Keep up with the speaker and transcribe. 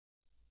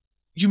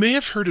You may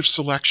have heard of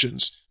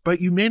selections,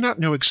 but you may not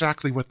know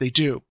exactly what they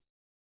do.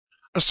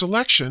 A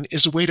selection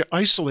is a way to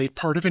isolate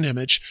part of an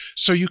image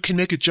so you can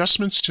make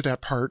adjustments to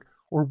that part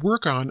or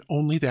work on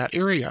only that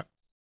area.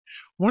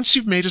 Once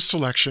you've made a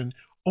selection,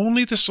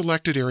 only the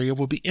selected area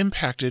will be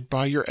impacted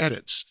by your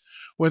edits,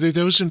 whether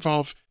those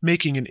involve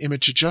making an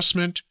image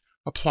adjustment,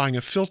 applying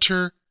a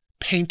filter,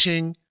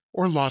 painting,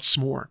 or lots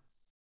more.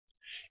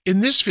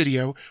 In this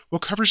video, we'll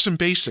cover some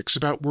basics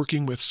about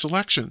working with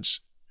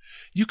selections.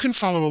 You can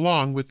follow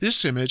along with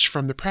this image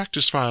from the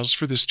practice files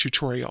for this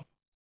tutorial.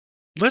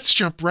 Let's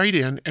jump right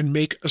in and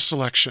make a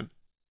selection.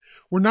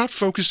 We're not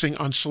focusing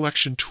on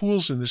selection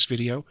tools in this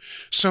video,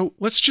 so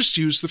let's just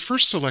use the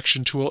first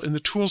selection tool in the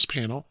Tools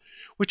panel,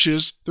 which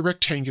is the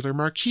Rectangular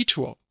Marquee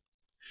tool.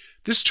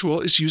 This tool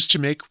is used to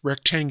make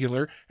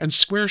rectangular and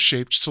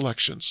square-shaped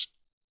selections.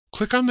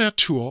 Click on that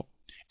tool,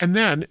 and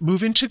then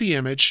move into the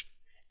image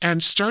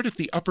and start at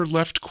the upper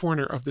left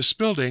corner of this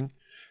building,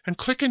 and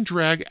click and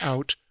drag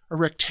out a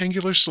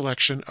rectangular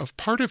selection of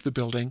part of the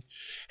building,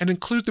 and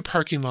include the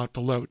parking lot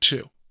below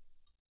too.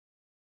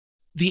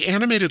 The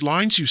animated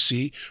lines you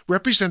see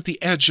represent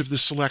the edge of the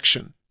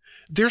selection.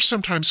 They're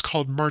sometimes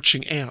called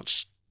marching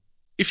ants.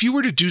 If you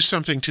were to do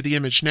something to the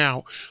image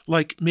now,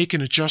 like make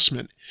an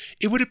adjustment,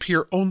 it would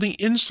appear only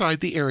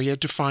inside the area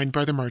defined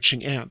by the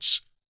marching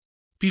ants.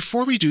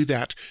 Before we do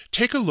that,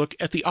 take a look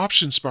at the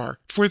options bar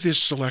for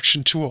this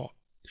selection tool.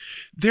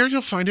 There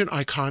you'll find an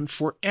icon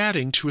for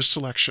adding to a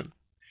selection,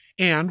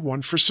 and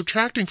one for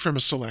subtracting from a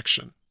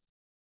selection.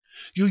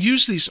 You'll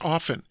use these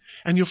often,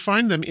 and you'll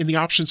find them in the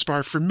options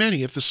bar for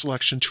many of the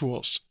selection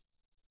tools.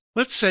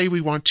 Let's say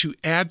we want to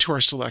add to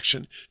our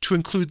selection to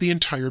include the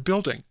entire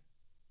building.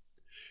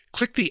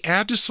 Click the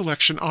Add to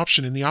Selection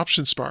option in the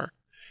options bar,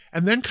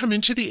 and then come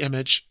into the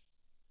image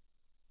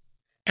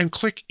and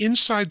click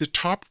inside the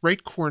top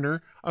right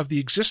corner of the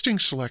existing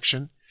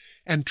selection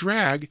and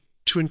drag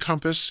to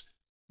encompass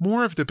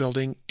more of the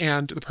building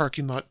and the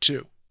parking lot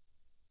too.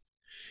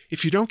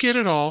 If you don't get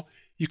it all,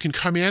 you can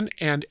come in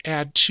and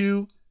add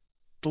to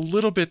the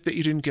little bit that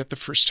you didn't get the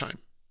first time.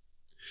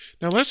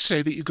 Now let's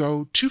say that you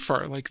go too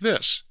far like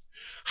this.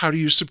 How do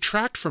you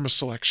subtract from a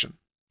selection?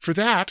 For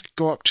that,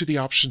 go up to the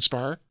options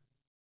bar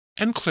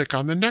and click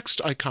on the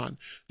next icon,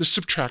 the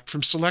Subtract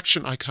from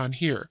Selection icon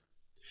here.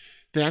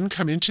 Then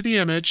come into the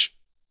image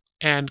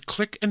and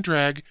click and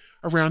drag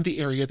around the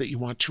area that you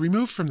want to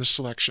remove from the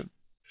selection.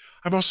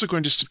 I'm also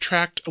going to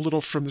subtract a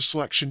little from the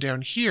selection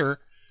down here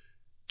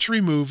to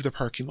remove the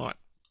parking lot.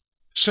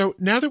 So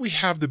now that we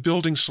have the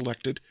building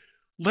selected,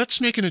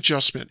 let's make an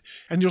adjustment,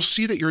 and you'll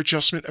see that your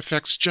adjustment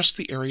affects just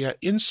the area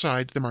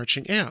inside the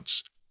marching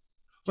ants.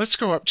 Let's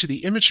go up to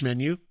the Image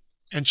menu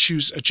and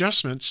choose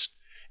Adjustments,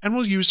 and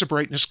we'll use a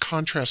brightness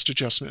contrast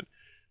adjustment,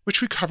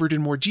 which we covered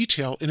in more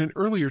detail in an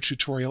earlier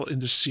tutorial in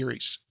this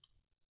series.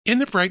 In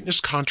the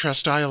brightness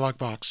contrast dialog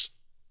box,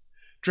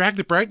 drag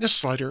the brightness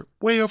slider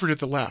way over to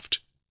the left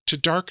to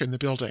darken the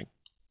building,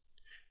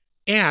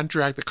 and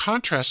drag the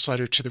contrast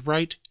slider to the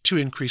right to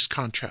increase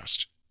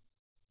contrast.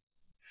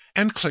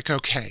 And click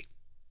OK.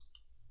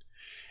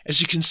 As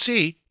you can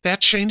see,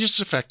 that change is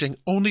affecting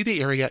only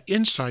the area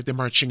inside the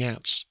marching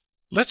ants.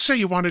 Let's say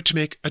you wanted to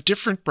make a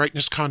different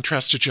brightness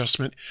contrast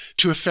adjustment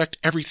to affect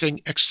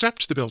everything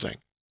except the building.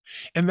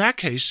 In that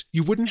case,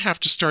 you wouldn't have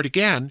to start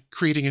again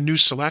creating a new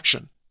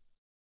selection.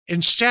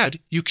 Instead,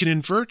 you can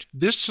invert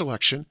this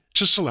selection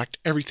to select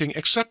everything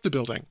except the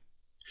building.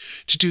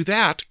 To do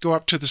that, go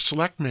up to the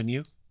Select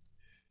menu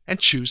and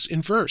choose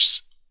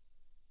Inverse.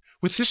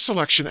 With this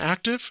selection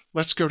active,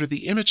 let's go to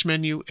the Image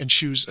menu and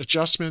choose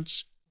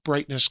Adjustments,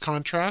 Brightness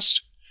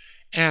Contrast,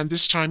 and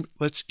this time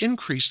let's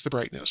increase the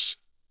brightness.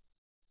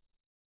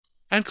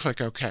 And click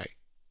OK.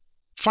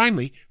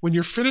 Finally, when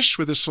you're finished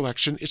with a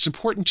selection, it's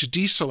important to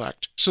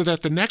deselect so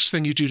that the next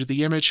thing you do to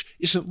the image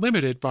isn't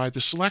limited by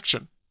the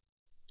selection.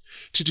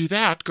 To do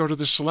that, go to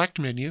the Select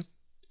menu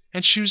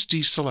and choose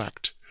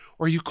Deselect,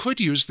 or you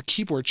could use the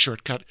keyboard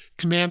shortcut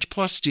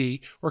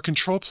Command+D or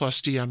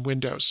Control+D on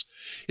Windows.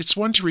 It's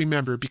one to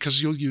remember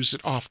because you'll use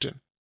it often.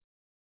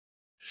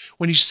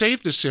 When you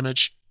save this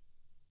image,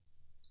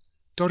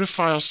 go to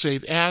File,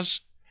 Save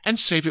As, and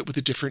save it with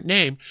a different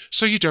name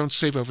so you don't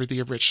save over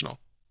the original.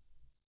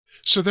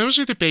 So those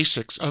are the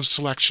basics of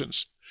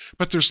selections,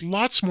 but there's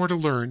lots more to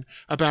learn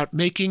about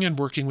making and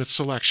working with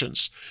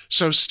selections,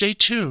 so stay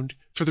tuned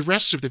for the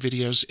rest of the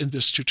videos in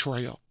this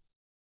tutorial.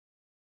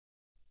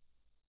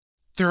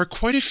 There are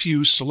quite a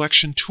few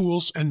selection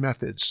tools and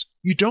methods.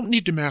 You don't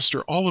need to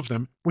master all of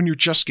them when you're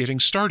just getting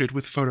started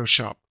with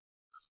Photoshop.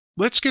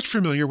 Let's get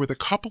familiar with a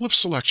couple of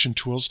selection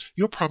tools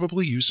you'll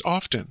probably use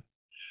often: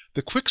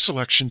 the Quick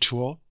Selection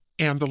tool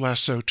and the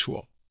Lasso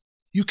tool.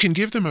 You can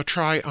give them a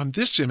try on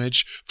this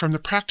image from the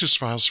practice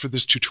files for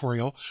this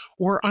tutorial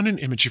or on an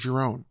image of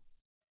your own.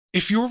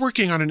 If you're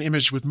working on an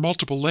image with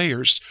multiple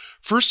layers,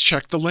 first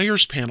check the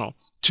Layers panel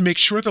to make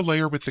sure the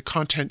layer with the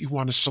content you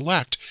want to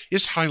select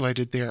is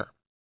highlighted there.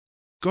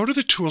 Go to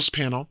the Tools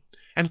panel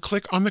and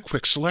click on the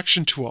Quick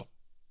Selection tool.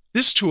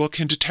 This tool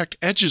can detect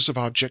edges of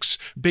objects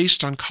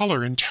based on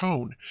color and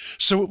tone,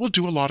 so it will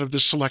do a lot of the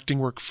selecting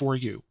work for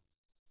you.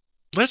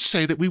 Let's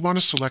say that we want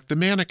to select the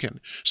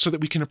mannequin so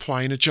that we can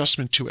apply an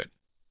adjustment to it.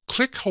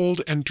 Click,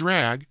 hold, and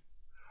drag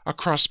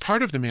across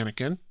part of the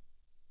mannequin,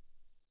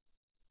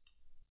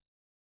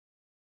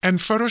 and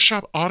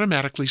Photoshop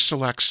automatically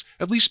selects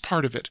at least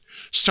part of it,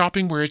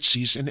 stopping where it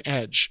sees an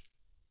edge.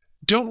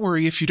 Don't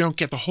worry if you don't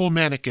get the whole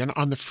mannequin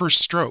on the first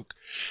stroke.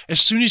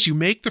 As soon as you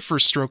make the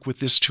first stroke with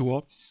this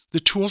tool, the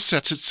tool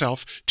sets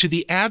itself to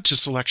the Add to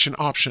Selection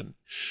option,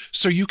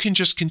 so you can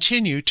just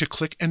continue to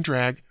click and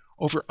drag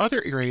over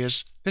other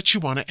areas that you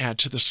want to add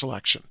to the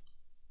selection.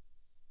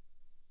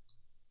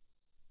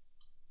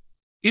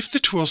 If the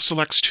tool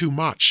selects too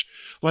much,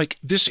 like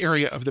this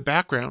area of the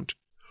background,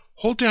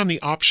 hold down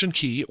the Option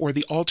key or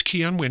the Alt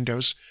key on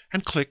Windows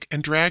and click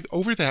and drag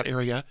over that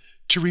area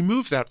to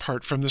remove that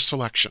part from the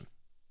selection.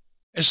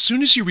 As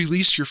soon as you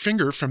release your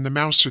finger from the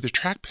mouse or the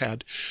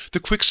trackpad, the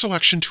Quick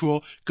Selection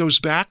tool goes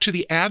back to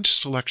the Add to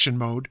Selection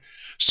mode,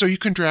 so you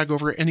can drag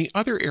over any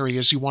other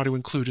areas you want to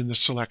include in the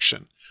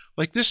selection,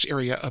 like this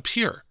area up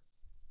here.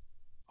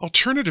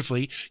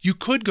 Alternatively, you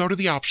could go to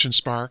the Options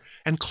bar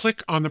and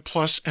click on the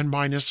plus and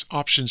minus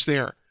options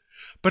there,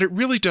 but it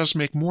really does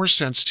make more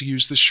sense to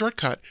use the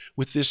shortcut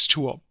with this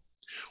tool.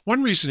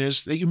 One reason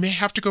is that you may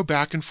have to go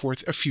back and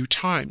forth a few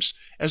times,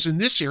 as in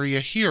this area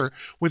here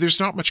where there's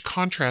not much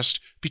contrast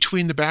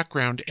between the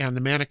background and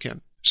the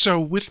mannequin. So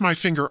with my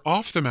finger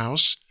off the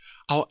mouse,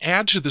 I'll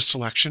add to the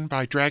selection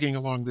by dragging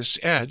along this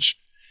edge,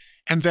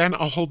 and then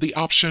I'll hold the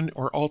Option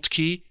or Alt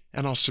key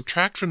and I'll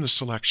subtract from the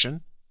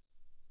selection.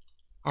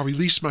 I'll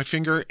release my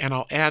finger and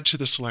I'll add to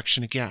the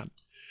selection again.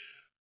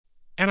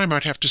 And I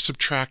might have to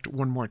subtract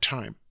one more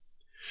time.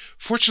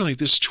 Fortunately,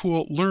 this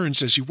tool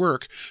learns as you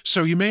work,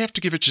 so you may have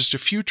to give it just a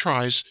few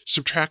tries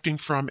subtracting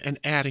from and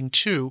adding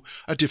to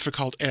a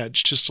difficult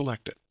edge to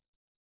select it.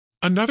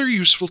 Another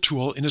useful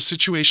tool in a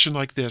situation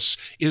like this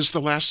is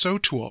the Lasso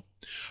tool,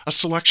 a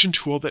selection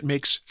tool that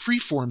makes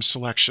freeform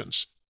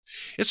selections.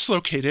 It's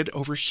located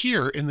over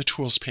here in the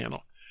Tools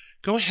panel.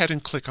 Go ahead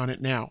and click on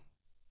it now.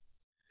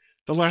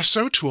 The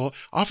Lasso tool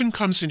often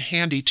comes in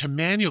handy to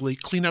manually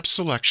clean up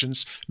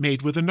selections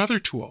made with another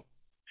tool.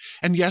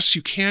 And yes,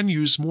 you can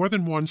use more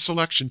than one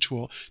selection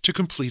tool to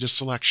complete a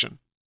selection.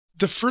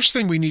 The first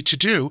thing we need to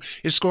do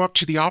is go up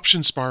to the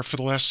Options bar for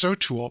the Lasso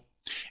tool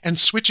and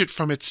switch it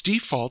from its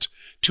default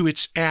to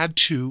its Add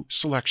to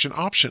Selection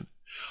option.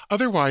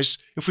 Otherwise,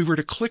 if we were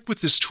to click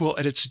with this tool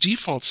at its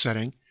default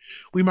setting,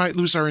 we might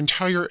lose our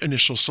entire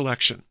initial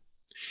selection.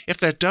 If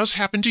that does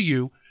happen to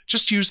you,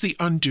 just use the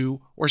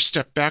Undo or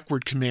Step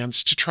Backward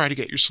commands to try to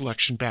get your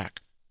selection back.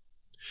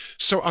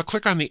 So I'll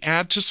click on the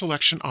Add to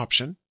Selection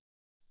option,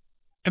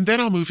 and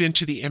then I'll move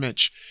into the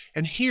image,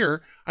 and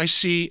here I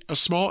see a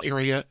small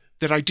area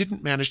that I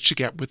didn't manage to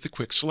get with the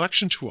Quick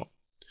Selection tool.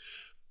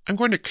 I'm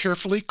going to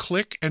carefully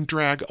click and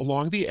drag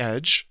along the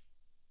edge,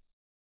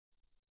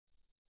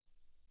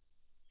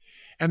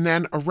 and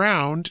then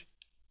around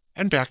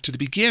and back to the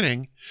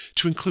beginning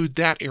to include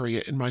that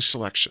area in my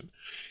selection.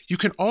 You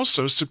can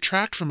also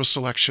subtract from a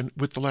selection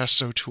with the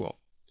Lasso tool.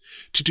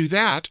 To do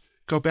that,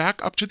 go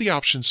back up to the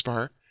Options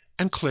bar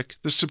and click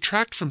the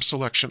Subtract from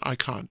Selection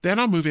icon. Then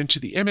I'll move into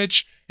the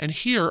image, and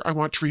here I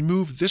want to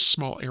remove this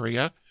small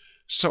area,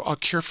 so I'll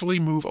carefully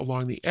move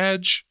along the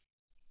edge,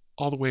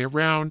 all the way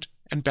around,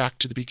 and back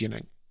to the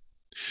beginning.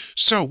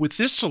 So with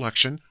this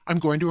selection, I'm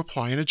going to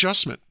apply an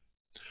adjustment.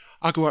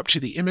 I'll go up to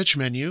the Image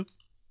menu,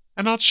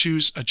 and I'll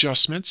choose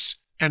Adjustments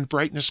and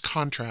Brightness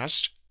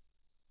Contrast.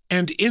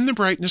 And in the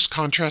Brightness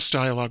Contrast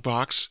dialog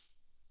box,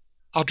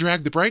 I'll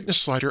drag the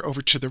brightness slider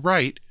over to the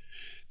right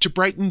to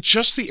brighten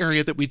just the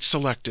area that we'd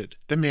selected,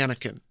 the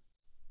mannequin.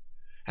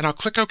 And I'll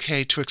click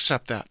OK to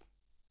accept that.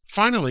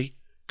 Finally,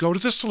 go to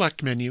the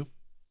Select menu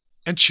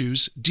and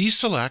choose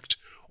Deselect,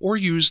 or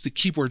use the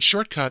keyboard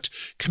shortcut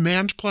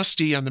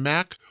Command+D on the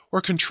Mac or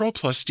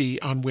Control+D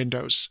on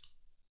Windows.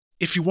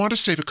 If you want to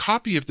save a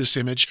copy of this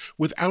image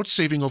without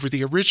saving over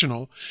the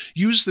original,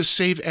 use the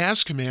Save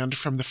As command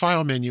from the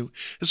File menu,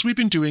 as we've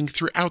been doing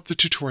throughout the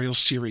tutorial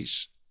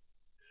series.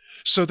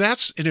 So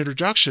that's an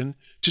introduction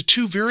to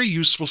two very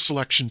useful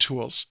selection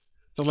tools,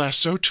 the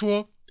Lasso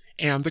tool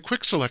and the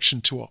Quick Selection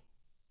tool.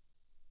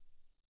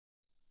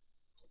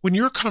 When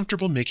you're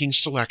comfortable making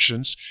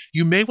selections,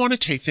 you may want to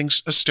take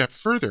things a step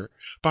further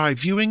by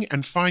viewing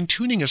and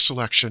fine-tuning a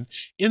selection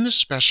in the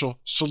special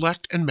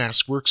Select and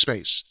Mask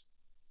workspace.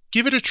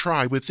 Give it a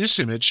try with this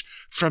image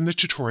from the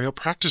tutorial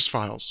practice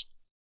files.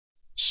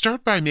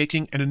 Start by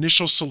making an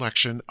initial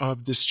selection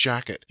of this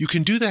jacket. You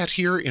can do that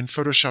here in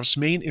Photoshop's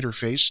main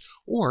interface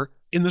or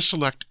in the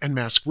Select and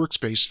Mask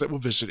workspace that we'll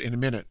visit in a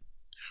minute.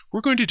 We're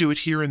going to do it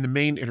here in the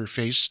main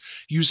interface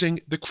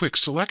using the Quick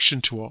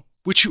Selection tool,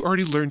 which you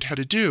already learned how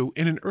to do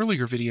in an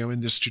earlier video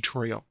in this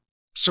tutorial.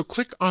 So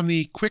click on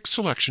the Quick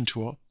Selection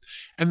tool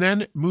and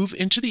then move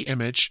into the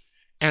image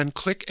and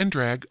click and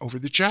drag over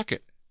the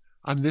jacket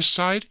on this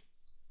side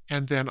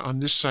and then on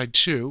this side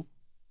too.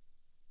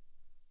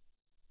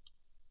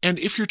 And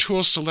if your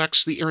tool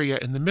selects the area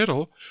in the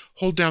middle,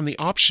 hold down the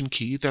Option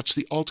key, that's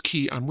the Alt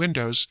key on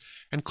Windows,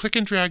 and click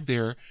and drag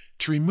there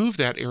to remove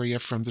that area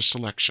from the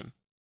selection.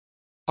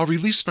 I'll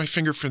release my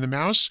finger from the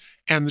mouse,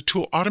 and the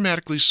tool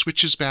automatically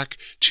switches back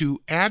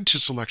to Add to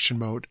Selection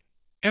mode,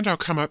 and I'll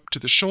come up to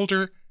the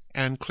shoulder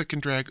and click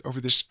and drag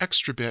over this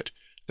extra bit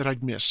that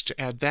I'd missed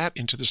to add that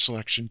into the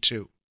selection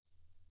too.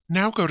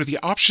 Now go to the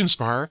Options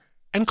bar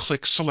and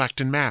click Select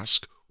and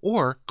Mask,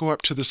 or go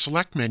up to the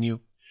Select menu,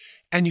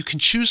 and you can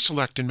choose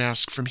Select and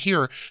Mask from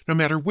here no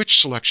matter which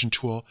selection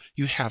tool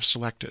you have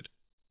selected.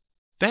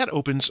 That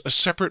opens a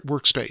separate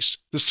workspace,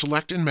 the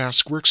Select and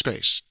Mask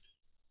workspace.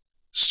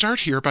 Start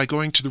here by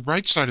going to the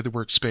right side of the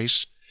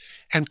workspace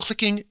and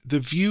clicking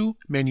the View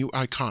menu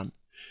icon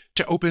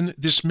to open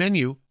this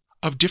menu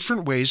of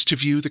different ways to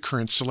view the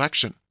current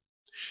selection.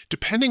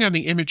 Depending on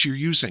the image you're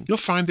using, you'll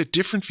find that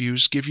different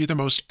views give you the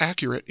most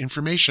accurate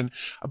information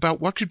about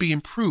what could be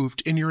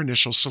improved in your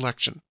initial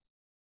selection.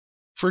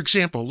 For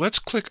example, let's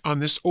click on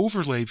this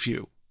Overlay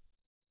view.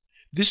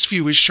 This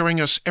view is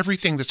showing us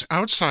everything that's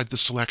outside the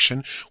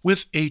selection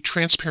with a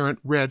transparent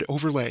red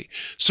overlay,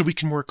 so we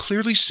can more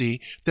clearly see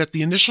that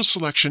the initial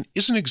selection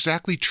isn't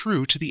exactly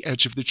true to the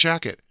edge of the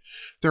jacket.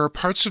 There are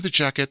parts of the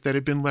jacket that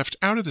have been left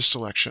out of the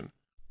selection.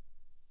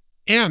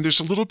 And there's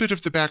a little bit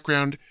of the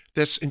background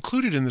that's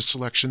included in the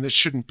selection that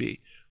shouldn't be,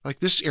 like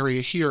this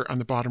area here on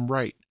the bottom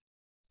right.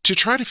 To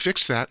try to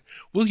fix that,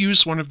 we'll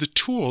use one of the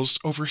tools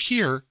over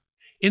here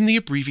in the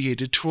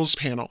Abbreviated Tools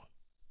panel.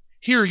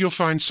 Here you'll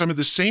find some of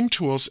the same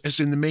tools as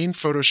in the main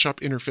Photoshop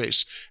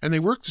interface, and they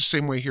work the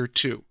same way here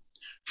too.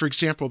 For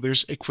example,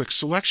 there's a Quick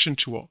Selection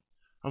tool,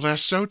 a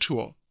Lasso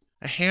tool,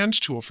 a Hand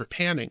tool for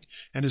panning,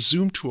 and a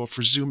Zoom tool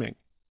for zooming.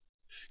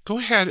 Go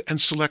ahead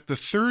and select the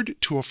third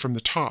tool from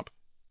the top.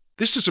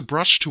 This is a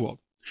brush tool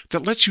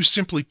that lets you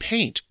simply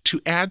paint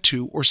to add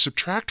to or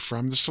subtract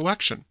from the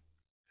selection.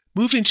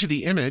 Move into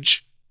the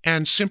image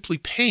and simply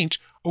paint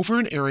over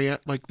an area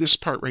like this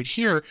part right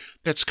here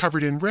that's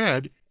covered in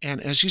red, and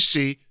as you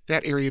see,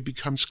 that area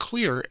becomes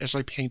clear as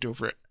I paint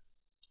over it.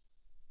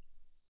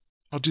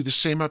 I'll do the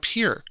same up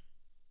here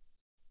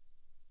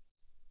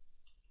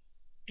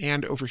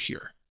and over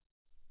here.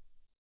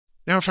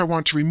 Now if I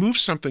want to remove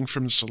something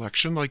from the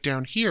selection, like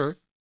down here,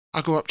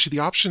 I'll go up to the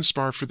Options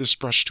bar for this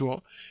brush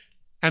tool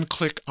and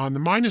click on the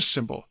minus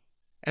symbol,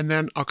 and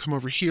then I'll come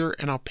over here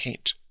and I'll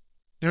paint.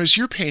 Now as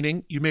you're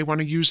painting, you may want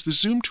to use the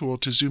Zoom tool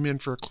to zoom in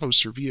for a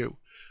closer view.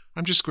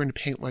 I'm just going to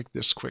paint like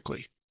this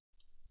quickly.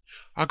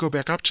 I'll go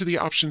back up to the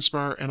Options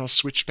bar and I'll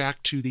switch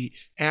back to the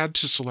Add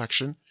to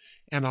Selection,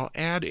 and I'll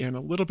add in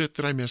a little bit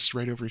that I missed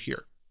right over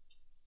here.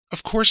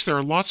 Of course, there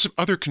are lots of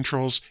other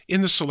controls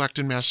in the Select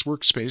and Mask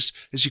workspace,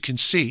 as you can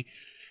see,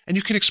 and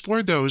you can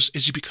explore those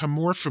as you become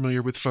more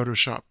familiar with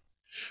Photoshop.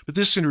 But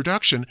this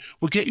introduction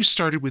will get you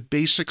started with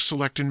basic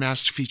Select and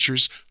Mask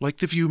features like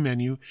the View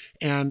menu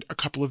and a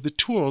couple of the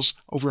tools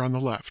over on the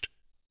left.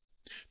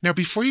 Now,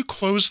 before you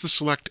close the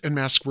Select and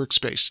Mask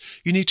workspace,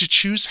 you need to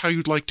choose how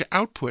you'd like to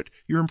output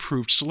your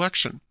improved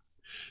selection.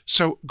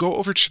 So go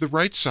over to the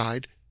right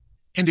side,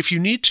 and if you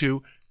need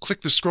to,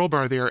 click the scroll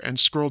bar there and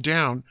scroll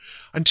down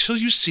until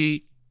you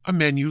see a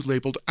menu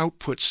labeled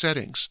Output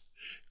Settings.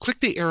 Click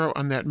the arrow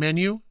on that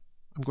menu.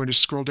 I'm going to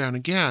scroll down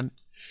again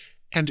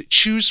and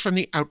choose from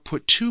the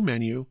Output To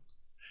menu,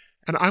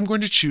 and I'm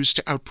going to choose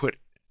to output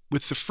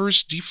with the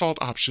first default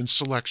option,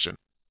 Selection.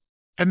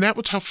 And that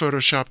will tell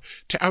Photoshop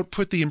to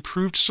output the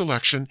improved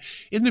selection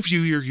in the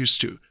view you're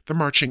used to, the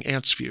Marching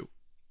Ants view.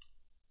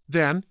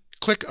 Then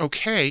click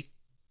OK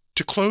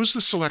to close the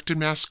Select and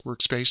Mask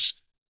workspace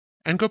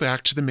and go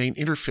back to the main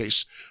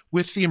interface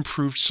with the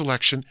improved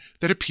selection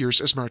that appears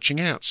as Marching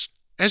Ants.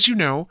 As you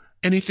know,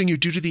 anything you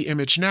do to the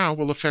image now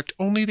will affect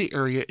only the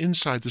area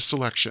inside the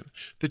selection,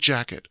 the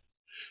jacket.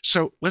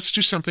 So let's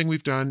do something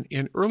we've done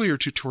in earlier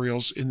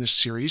tutorials in this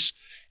series,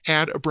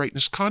 add a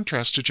brightness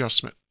contrast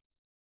adjustment.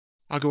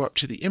 I'll go up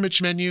to the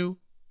Image menu,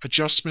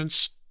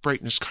 Adjustments,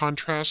 Brightness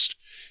Contrast,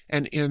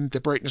 and in the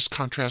Brightness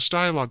Contrast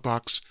dialog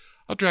box,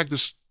 I'll drag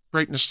this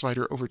brightness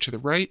slider over to the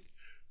right,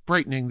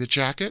 brightening the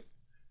jacket,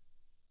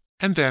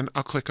 and then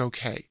I'll click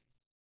OK.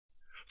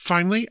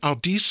 Finally, I'll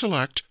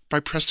deselect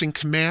by pressing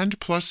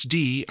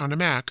Command+D on a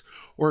Mac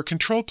or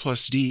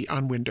Control+D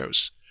on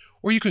Windows,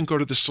 or you can go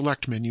to the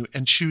Select menu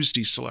and choose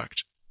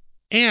Deselect.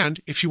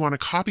 And if you want a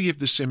copy of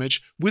this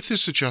image with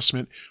this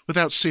adjustment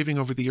without saving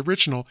over the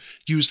original,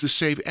 use the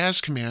Save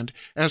As command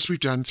as we've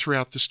done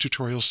throughout this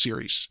tutorial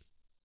series.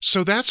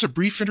 So that's a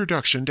brief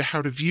introduction to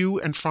how to view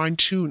and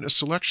fine-tune a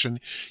selection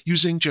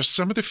using just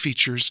some of the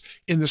features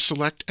in the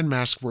Select and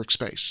Mask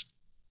workspace.